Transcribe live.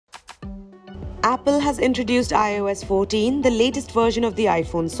Apple has introduced iOS 14, the latest version of the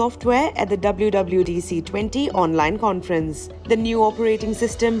iPhone software, at the WWDC 20 online conference. The new operating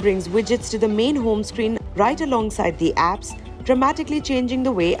system brings widgets to the main home screen right alongside the apps, dramatically changing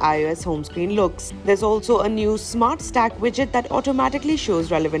the way iOS home screen looks. There's also a new Smart Stack widget that automatically shows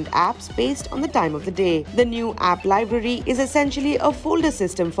relevant apps based on the time of the day. The new app library is essentially a folder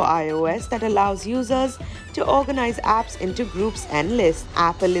system for iOS that allows users to organize apps into groups and lists.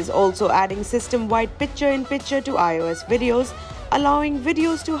 Apple is also adding system-wide picture-in-picture to iOS videos, allowing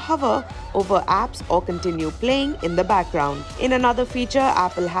videos to hover over apps or continue playing in the background. In another feature,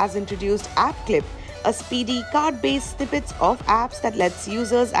 Apple has introduced App Clip, a speedy card-based snippets of apps that lets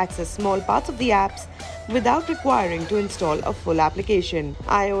users access small parts of the apps without requiring to install a full application.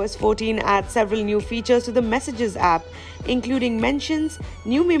 iOS 14 adds several new features to the Messages app, including mentions,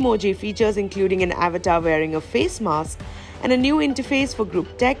 new Memoji features including an avatar wearing a face mask, and a new interface for group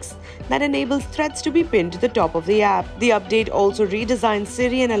text that enables threads to be pinned to the top of the app. The update also redesigns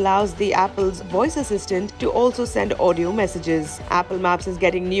Siri and allows the Apple's voice assistant to also send audio messages. Apple Maps is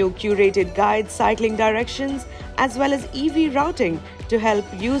getting new curated guides, cycling directions, as well as EV routing to help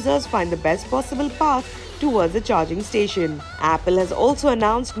users find the best possible path towards a charging station. Apple has also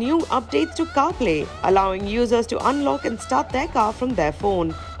announced new updates to CarPlay, allowing users to unlock and start their car from their phone.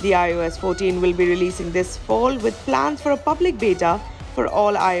 The iOS 14 will be releasing this fall with plans for a public beta for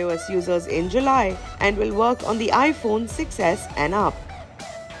all iOS users in July and will work on the iPhone 6s and up.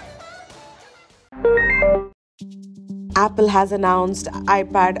 Apple has announced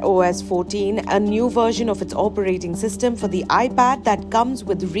iPad OS 14, a new version of its operating system for the iPad that comes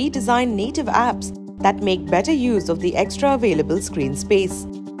with redesigned native apps that make better use of the extra available screen space.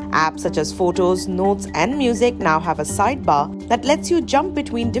 Apps such as Photos, Notes, and Music now have a sidebar that lets you jump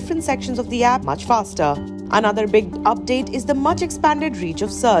between different sections of the app much faster. Another big update is the much expanded reach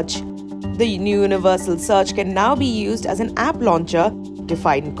of search. The new Universal Search can now be used as an app launcher to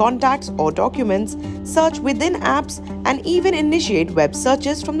find contacts or documents, search within apps, and even initiate web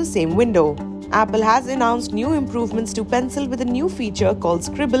searches from the same window. Apple has announced new improvements to Pencil with a new feature called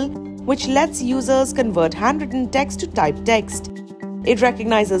Scribble, which lets users convert handwritten text to typed text. It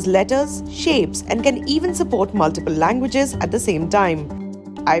recognizes letters, shapes, and can even support multiple languages at the same time.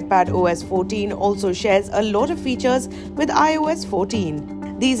 iPad OS 14 also shares a lot of features with iOS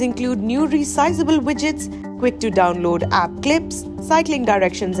 14. These include new resizable widgets, quick-to-download app clips, cycling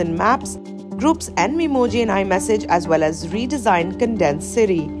directions in Maps, groups and Memoji in iMessage, as well as redesigned condensed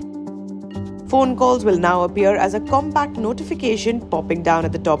Siri. Phone calls will now appear as a compact notification popping down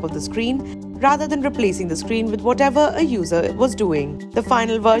at the top of the screen, rather than replacing the screen with whatever a user was doing. The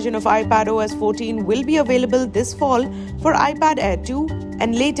final version of iPad OS 14 will be available this fall for iPad Air 2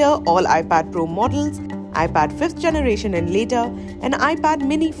 and later all iPad Pro models, iPad 5th generation and later, and iPad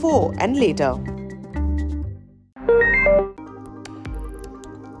Mini 4 and later.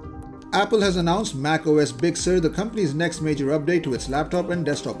 Apple has announced macOS Big Sur, the company's next major update to its laptop and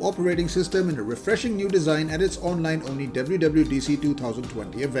desktop operating system, in a refreshing new design at its online-only WWDC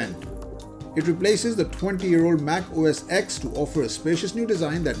 2020 event. It replaces the 20-year-old Mac OS X to offer a spacious new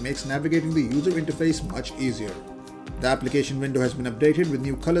design that makes navigating the user interface much easier. The application window has been updated with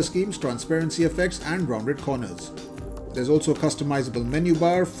new color schemes, transparency effects, and rounded corners. There's also a customizable menu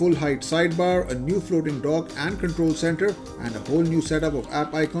bar, full-height sidebar, a new floating dock and control center, and a whole new setup of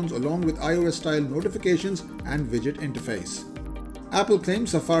app icons along with iOS-style notifications and widget interface. Apple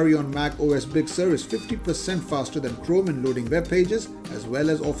claims Safari on Mac OS Big Sur is 50% faster than Chrome in loading web pages, as well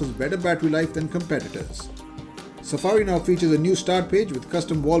as offers better battery life than competitors. Safari now features a new start page with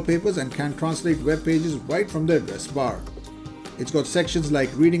custom wallpapers and can translate web pages right from the address bar. It's got sections like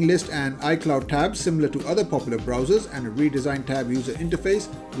Reading List and iCloud tabs similar to other popular browsers, and a redesigned tab user interface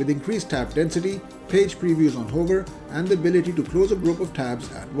with increased tab density, page previews on hover, and the ability to close a group of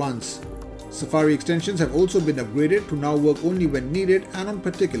tabs at once. Safari extensions have also been upgraded to now work only when needed and on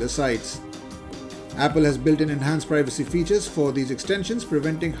particular sites. Apple has built in enhanced privacy features for these extensions,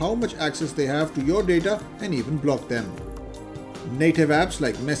 preventing how much access they have to your data and even block them. Native apps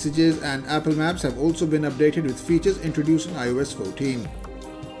like Messages and Apple Maps have also been updated with features introduced in iOS 14.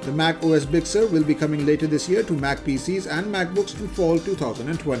 The Mac OS Big Sur will be coming later this year to Mac PCs and MacBooks in fall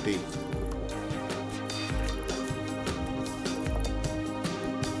 2020.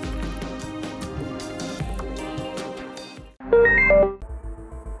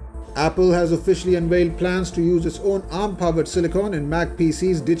 Apple has officially unveiled plans to use its own ARM-powered silicon in Mac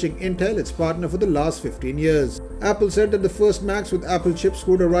PCs, ditching Intel, its partner for the last 15 years. Apple said that the first Macs with Apple chips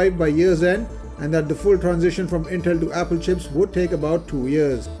would arrive by year's end, and that the full transition from Intel to Apple chips would take about 2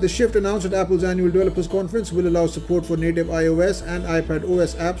 years. The shift announced at Apple's annual developers conference will allow support for native iOS and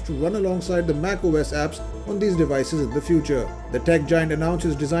iPadOS apps to run alongside the macOS apps on these devices in the future. The tech giant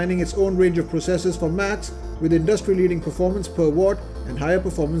announces designing its own range of processors for Macs with industry-leading performance per watt and higher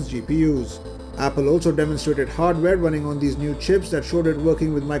performance GPUs. Apple also demonstrated hardware running on these new chips that showed it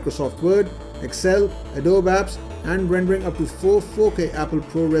working with Microsoft Word, Excel, Adobe apps, and rendering up to 4 4K Apple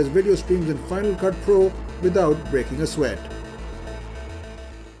ProRes video streams in Final Cut Pro without breaking a sweat.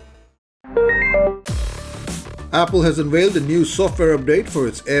 Apple has unveiled a new software update for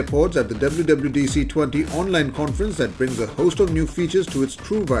its AirPods at the WWDC 20 online conference that brings a host of new features to its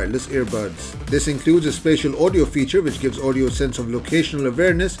true wireless earbuds. This includes a spatial audio feature which gives audio a sense of locational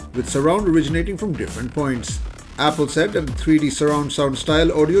awareness with surround originating from different points. Apple said that the 3D surround sound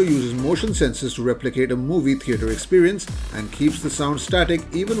style audio uses motion sensors to replicate a movie theater experience and keeps the sound static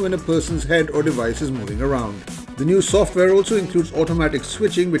even when a person's head or device is moving around. The new software also includes automatic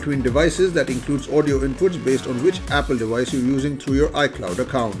switching between devices that includes audio inputs based on which Apple device you're using through your iCloud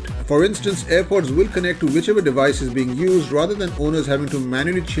account. For instance, AirPods will connect to whichever device is being used rather than owners having to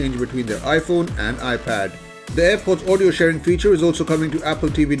manually change between their iPhone and iPad. The AirPods audio sharing feature is also coming to Apple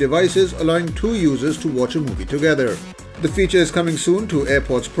TV devices, allowing 2 users to watch a movie together. The feature is coming soon to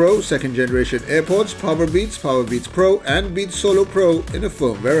AirPods Pro, 2nd generation AirPods, Powerbeats Pro and Beats Solo Pro in a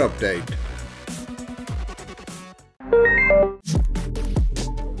firmware update.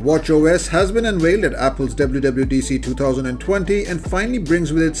 watchOS has been unveiled at Apple's WWDC 2020 and finally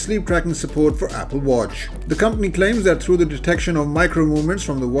brings with it sleep tracking support for Apple Watch. The company claims that through the detection of micro movements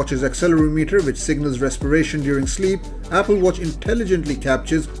from the watch's accelerometer, which signals respiration during sleep, Apple Watch intelligently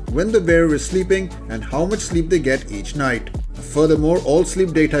captures when the wearer is sleeping and how much sleep they get each night. Furthermore, all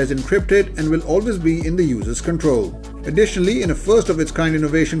sleep data is encrypted and will always be in the user's control. Additionally, in a first-of-its-kind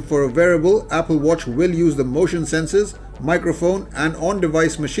innovation for a wearable, Apple Watch will use the motion sensors, microphone and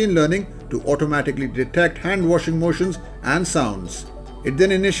on-device machine learning to automatically detect hand-washing motions and sounds. It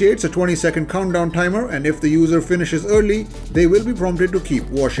then initiates a 20-second countdown timer, and if the user finishes early, they will be prompted to keep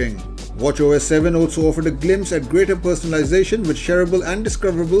washing. watchOS 7 also offered a glimpse at greater personalization with shareable and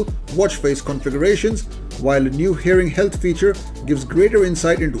discoverable watch face configurations, while a new hearing health feature gives greater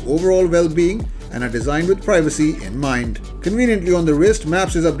insight into overall well-being and are designed with privacy in mind. Conveniently on the wrist,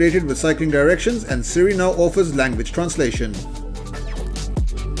 Maps is updated with cycling directions and Siri now offers language translation.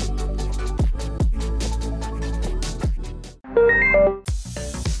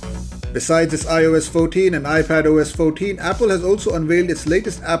 Besides its iOS 14 and iPadOS 14, Apple has also unveiled its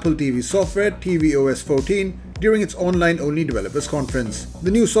latest Apple TV software, tvOS 14, during its online-only developers conference.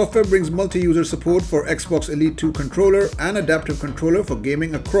 The new software brings multi-user support for Xbox Elite 2 controller and adaptive controller for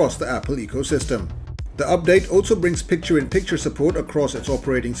gaming across the Apple ecosystem. The update also brings picture-in-picture support across its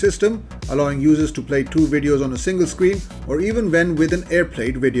operating system, allowing users to play 2 videos on a single screen or even when with an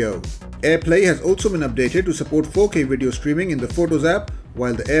AirPlayed video. AirPlay has also been updated to support 4K video streaming in the Photos app,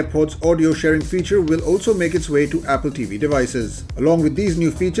 while the AirPods audio sharing feature will also make its way to Apple TV devices. Along with these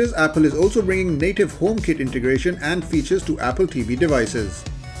new features, Apple is also bringing native HomeKit integration and features to Apple TV devices.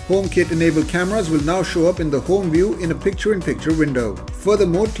 HomeKit-enabled cameras will now show up in the home view in a picture-in-picture window.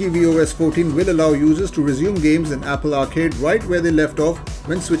 Furthermore, tvOS 14 will allow users to resume games in Apple Arcade right where they left off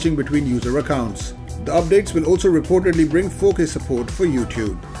when switching between user accounts. The updates will also reportedly bring 4K support for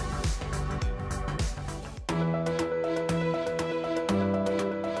YouTube.